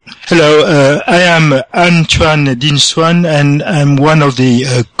Hello, I am Antoine Dinswan, and I'm one of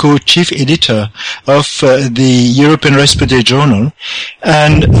the co-chief editor of the European Respiratory Journal.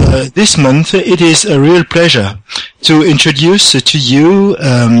 And this month, it is a real pleasure to introduce to you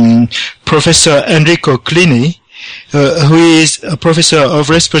Professor Enrico Clini, who is a professor of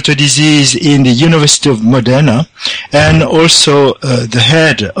respiratory disease in the University of Modena, and also the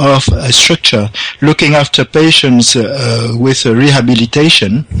head of a structure looking after patients with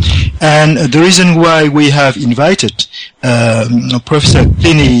rehabilitation. And the reason why we have invited Professor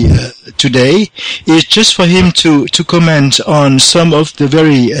Clini today is just for him to comment on some of the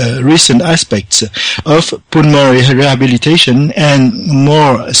very recent aspects of pulmonary rehabilitation, and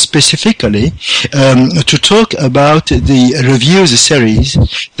more specifically to talk about the reviews series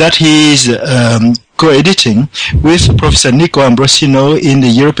that he is co-editing with Professor Nico Ambrosino in the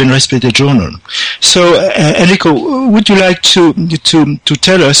European Respiratory Journal. So, Enrico, would you like to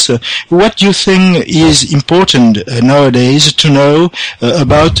tell us what you think is important nowadays to know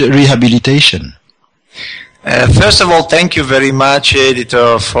about rehabilitation? First of all, thank you very much,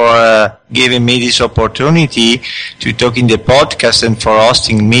 editor, for giving me this opportunity to talk in the podcast and for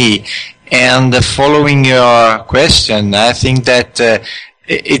hosting me. And following your question, I think that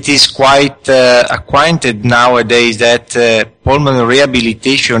it is quite acquainted nowadays that pulmonary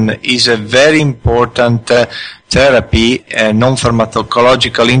rehabilitation is a very important therapy,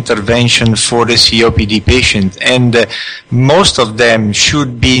 non-pharmacological intervention for the COPD patient, and most of them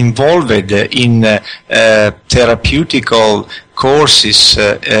should be involved in therapeutical courses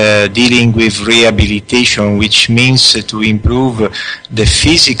dealing with rehabilitation, which means to improve the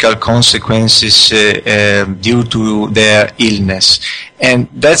physical consequences due to their illness. And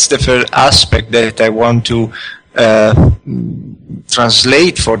that's the first aspect that I want to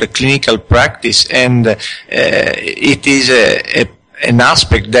translate for the clinical practice, and it is an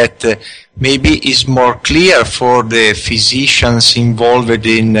aspect that maybe is more clear for the physicians involved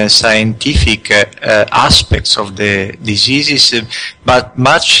in scientific aspects of the diseases, but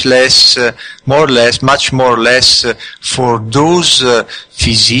much more or less for those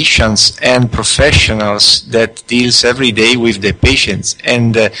physicians and professionals that deals every day with the patients.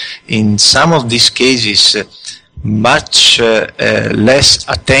 And in some of these cases, much less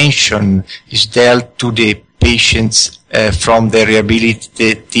attention is dealt to the patients from the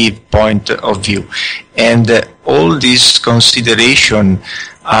rehabilitative point of view. And all these considerations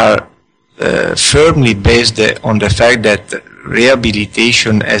are firmly based on the fact that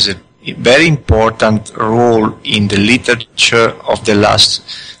rehabilitation has a very important role in the literature of the last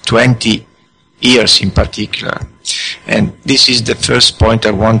 20 years in particular. And this is the first point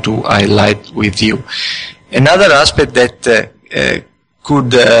I want to highlight with you. Another aspect that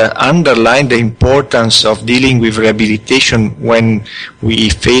could underline the importance of dealing with rehabilitation when we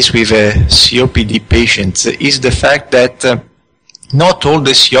face with COPD patients is the fact that not all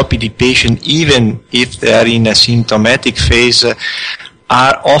the COPD patients, even if they are in a symptomatic phase,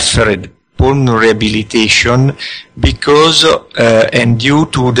 are offered pulmonary rehabilitation because and due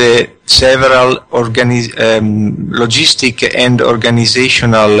to the several logistic and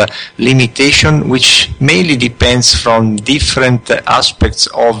organizational limitation, which mainly depends from different aspects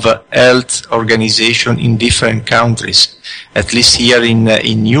of health organization in different countries, at least here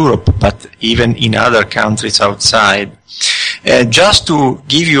in Europe, but even in other countries outside. Just to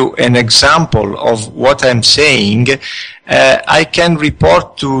give you an example of what I'm saying, I can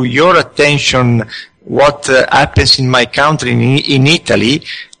report to your attention what happens in my country, in Italy,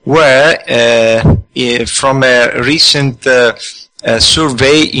 where from a recent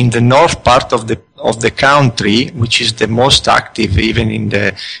survey in the north part of the country, which is the most active even in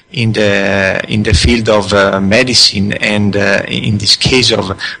the field of medicine and in this case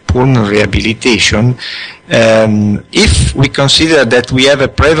of pulmonary rehabilitation, if we consider that we have a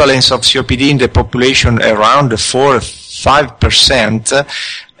prevalence of COPD in the population around 4-5%,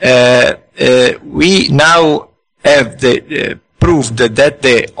 we now have the proved that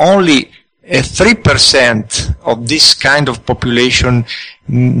the only 3% of this kind of population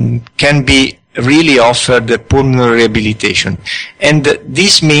can be really offered pulmonary rehabilitation. And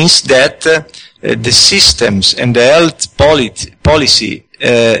this means that the systems and the health policy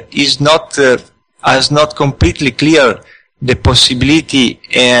has not completely clear the possibility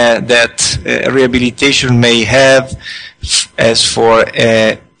that rehabilitation may have as for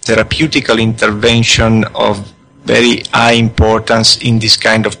a therapeutical intervention of very high importance in this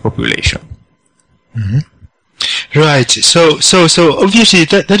kind of population. Mm-hmm. Right. So obviously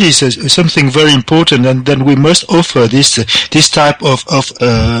that is something very important, and then we must offer this type of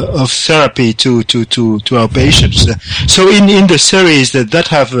therapy to our patients. So in the series that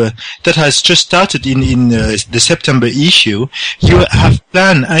has just started in the September issue, you have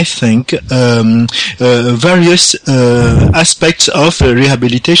planned, I think, various aspects of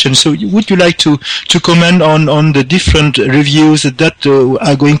rehabilitation. So would you like to comment on the different reviews that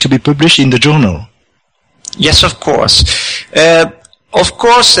are going to be published in the journal? Yes, of course. Of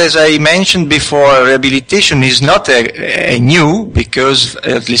course, as I mentioned before, rehabilitation is not a new, because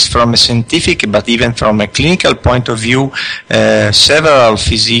at least from a scientific, but even from a clinical point of view, several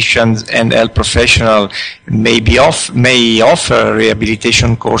physicians and health professionals may offer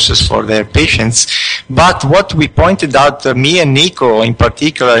rehabilitation courses for their patients. But what we pointed out, me and Nico in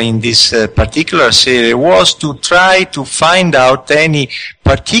particular, in this particular series, was to try to find out any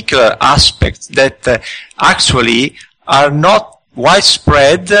particular aspects that actually are not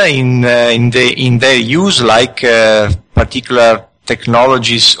widespread in their use, like particular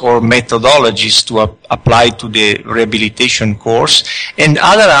technologies or methodologies to apply to the rehabilitation course, and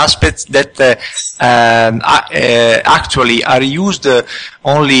other aspects that actually are used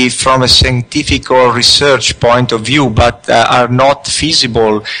only from a scientific or research point of view, but are not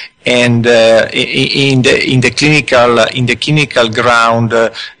feasible and in the clinical ground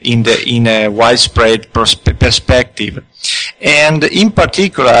in a widespread perspective. And in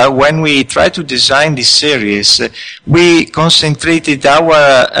particular, when we try to design this series, we concentrated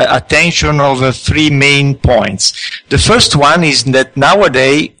our attention over three main points. The first one is that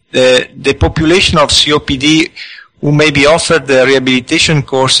nowadays the population of COPD who may be offered the rehabilitation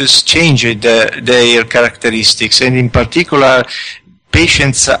courses changed their characteristics, and in particular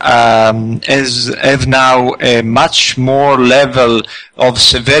patients have now a much more level of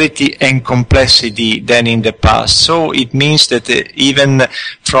severity and complexity than in the past. So it means that even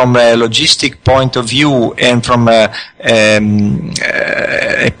from a logistic point of view and from a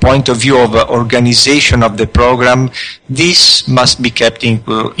point of view of organization of the program, this must be kept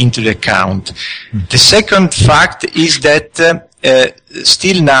into the account. The second fact is that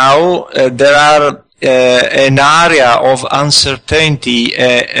still now there are an area of uncertainty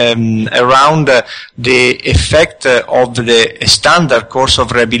around the effect of the standard course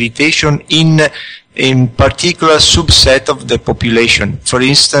of rehabilitation in particular subset of the population. For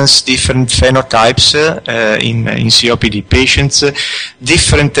instance, different phenotypes in COPD patients,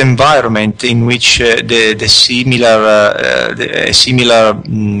 different environment in which the similar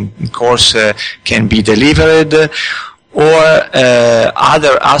course can be delivered, or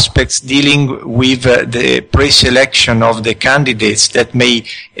other aspects dealing with the pre-selection of the candidates that may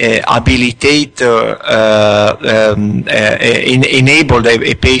habilitate enable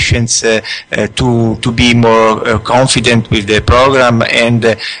the patients to be more confident with the program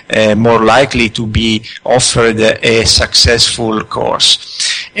and more likely to be offered a successful course.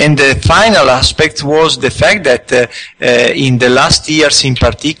 And the final aspect was the fact that in the last years in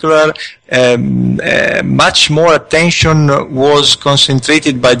particular, much more attention was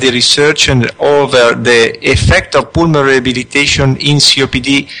concentrated by the research and over the effect of pulmonary rehabilitation in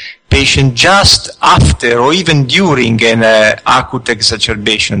COPD patient just after or even during an acute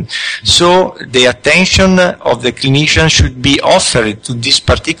exacerbation. So the attention of the clinician should be offered to this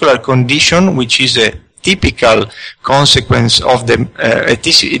particular condition, which is a typical consequence of the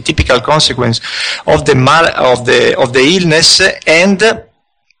illness, and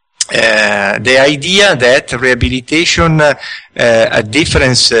the idea that rehabilitation, a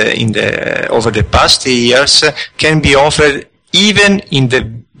difference over the past years, can be offered even in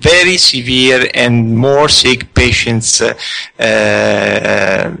the very severe and more sick patients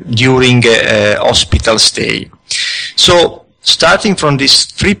during hospital stay. So, starting from these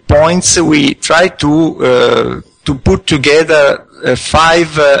 3 points, we try to put together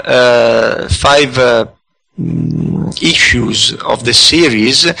five issues of the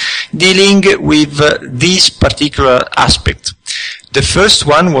series dealing with this particular aspect. The first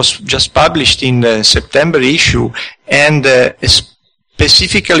one was just published in the September issue and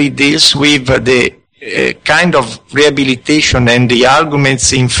specifically deals with the kind of rehabilitation and the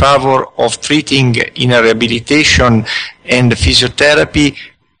arguments in favor of treating in a rehabilitation and physiotherapy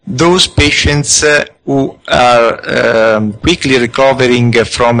those patients who are quickly recovering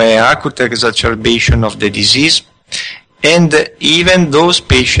from an acute exacerbation of the disease, and even those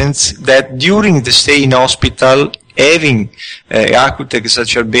patients that during the stay in hospital having acute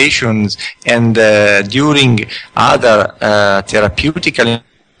exacerbations and during other therapeutic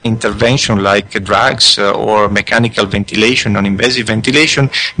intervention like drugs or mechanical ventilation, non-invasive ventilation,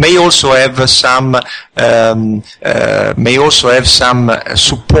 may also have some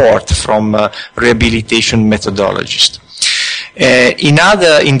support from rehabilitation methodologists. In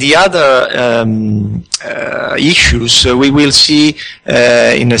the other issues, we will see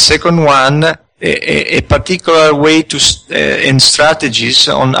in the second one a particular way to and strategies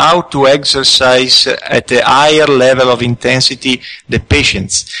on how to exercise at a higher level of intensity the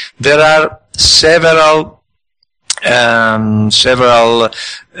patients. There are several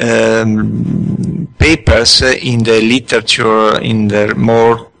papers in the literature in the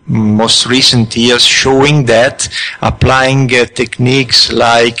most recent years showing that applying techniques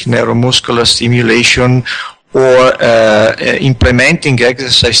like neuromuscular stimulation or implementing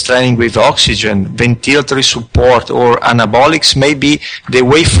exercise training with oxygen, ventilatory support, or anabolics may be the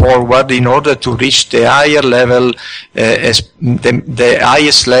way forward in order to reach the higher level, the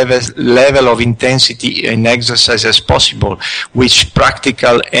highest level of intensity in exercise as possible, which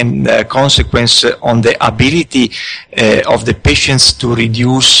practical and consequence on the ability of the patients to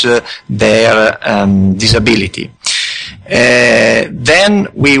reduce their disability. Then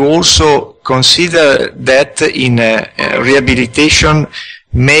we also consider that in rehabilitation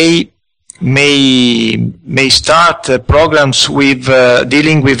may start programs with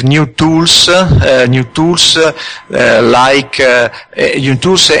dealing with new tools and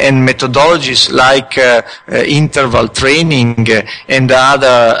methodologies like interval training and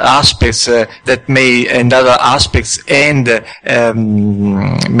other aspects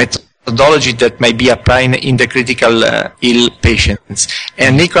methodology that may be applied in the critical ill patients.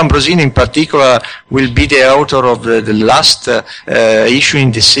 And Nico Ambrosini in particular will be the author of the last issue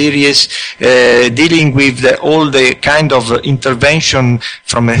in the series dealing with all the kind of intervention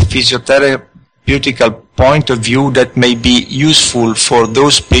from a physiotherapeutical point of view that may be useful for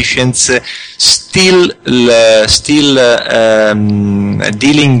those patients still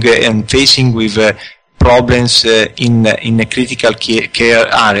dealing and facing with problems in a critical care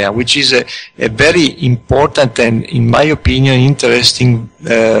area, which is a very important and, in my opinion, interesting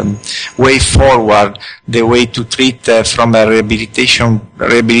way forward, the way to treat from a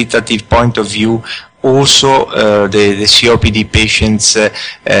rehabilitative point of view also the COPD patients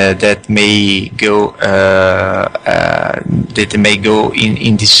that may go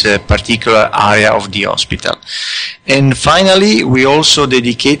in this particular area of the hospital. And finally, we also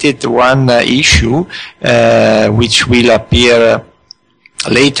dedicated one issue which will appear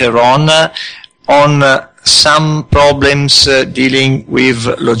later on some problems dealing with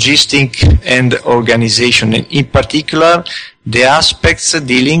logistics and organization, and in particular the aspects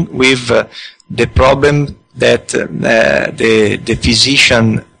dealing with the problem that the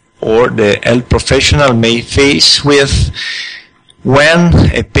physician or the health professional may face with when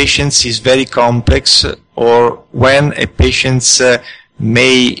a patient is very complex or when a patient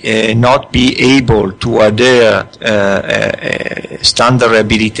may not be able to adhere a standard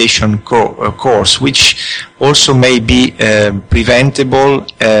rehabilitation course, which also may be preventable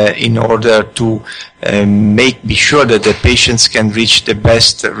in order to be sure that the patients can reach the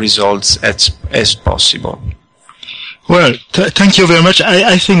best results as possible. Well, thank you very much.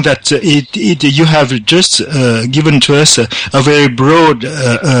 I think that you have just given to us a very broad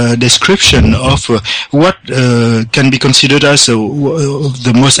description of what can be considered as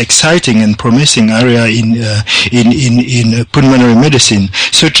the most exciting and promising area in pulmonary medicine.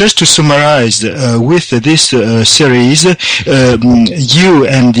 So just to summarize, with this series, you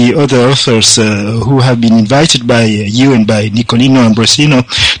and the other authors who have been invited by you and by Nicolino Ambrosino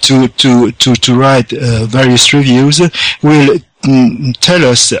to write various reviews will tell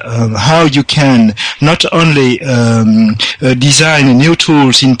us how you can not only design new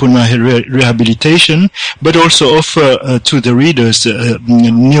tools in pulmonary rehabilitation, but also offer to the readers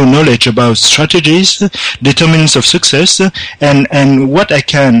new knowledge about strategies, determinants of success, and what I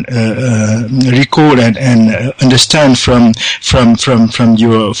can recall and understand from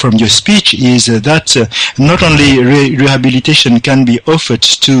your speech is that not only rehabilitation can be offered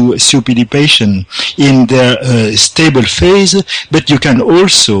to COPD patients in their stable phase, but you can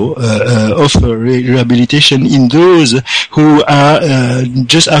also offer rehabilitation in those who are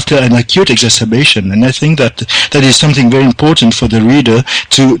just after an acute exacerbation. And I think that is something very important for the reader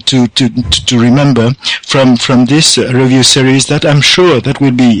to remember from this review series that I'm sure that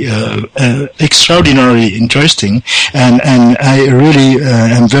will be extraordinarily interesting. And I really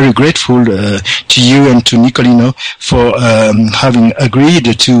am very grateful to you and to Nicolino for having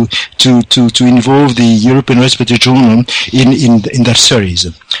agreed to involve the European Respiratory Journal in that series.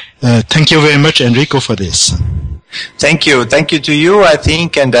 Thank you very much, Enrico, for this. Thank you to you, I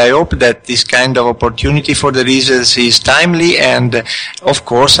think, and I hope that this kind of opportunity for the readers is timely, and of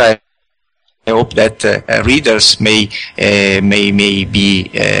course I hope that readers may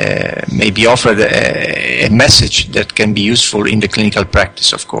be offered a message that can be useful in the clinical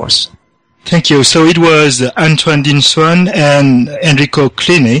practice, of course. Thank you. So it was Antoine Dinswan and Enrico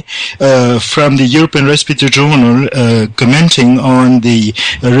Clini from the European Respiratory Journal commenting on the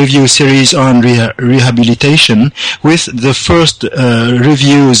review series on rehabilitation, with the first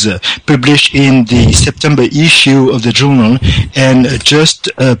reviews published in the September issue of the journal. And just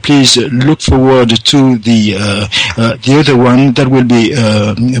please look forward to the other one that will be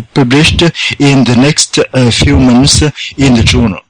published in the next few months in the journal.